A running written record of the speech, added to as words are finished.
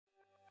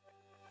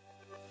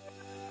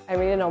I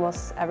read it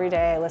almost every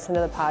day. I listen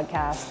to the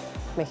podcast.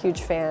 I'm a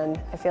huge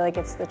fan. I feel like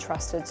it's the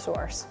trusted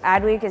source.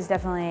 Adweek is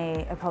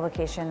definitely a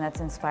publication that's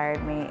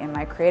inspired me in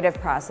my creative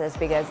process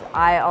because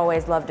I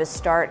always love to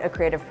start a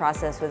creative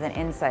process with an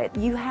insight.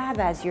 You have,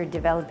 as you're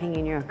developing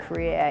in your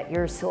career,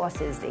 your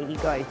sources that you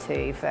go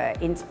to for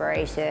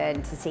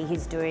inspiration, to see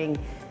who's doing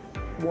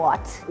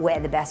what, where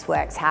the best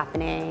work's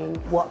happening,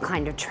 what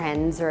kind of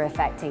trends are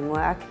affecting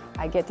work.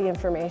 I get the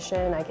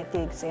information, I get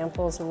the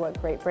examples of what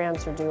great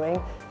brands are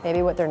doing,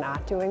 maybe what they're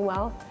not doing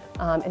well,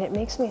 and it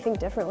makes me think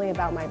differently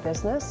about my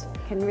business.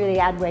 And really,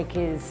 Adweek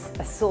is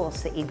a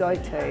source that you go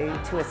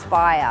to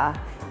aspire,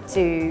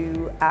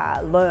 to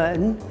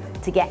learn,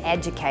 to get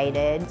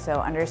educated. So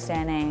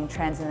understanding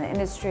trends in the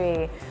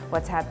industry,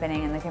 what's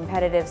happening in the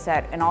competitive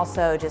set, and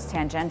also just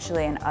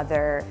tangentially in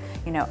other,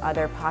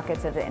 other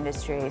pockets of the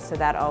industry. So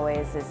that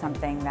always is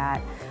something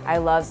that I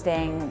love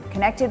staying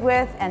connected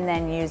with and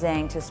then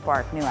using to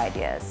spark new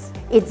ideas.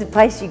 It's a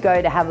place you go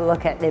to have a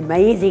look at the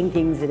amazing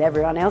things that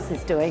everyone else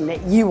is doing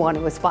that you want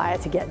to aspire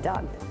to get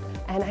done.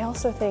 And I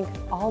also think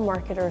all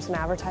marketers and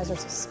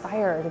advertisers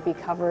aspire to be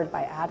covered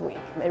by Adweek.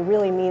 It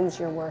really means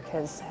your work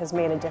has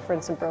made a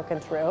difference and broken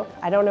through.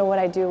 I don't know what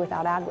I'd do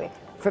without Adweek.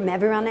 From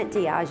everyone at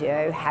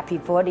Diageo, happy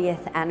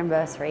 40th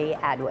anniversary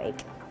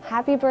Adweek.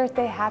 Happy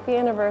birthday, happy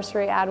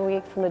anniversary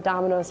Adweek from the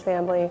Domino's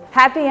family.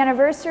 Happy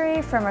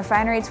anniversary from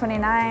Refinery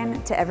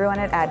 29 to everyone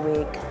at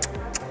Adweek.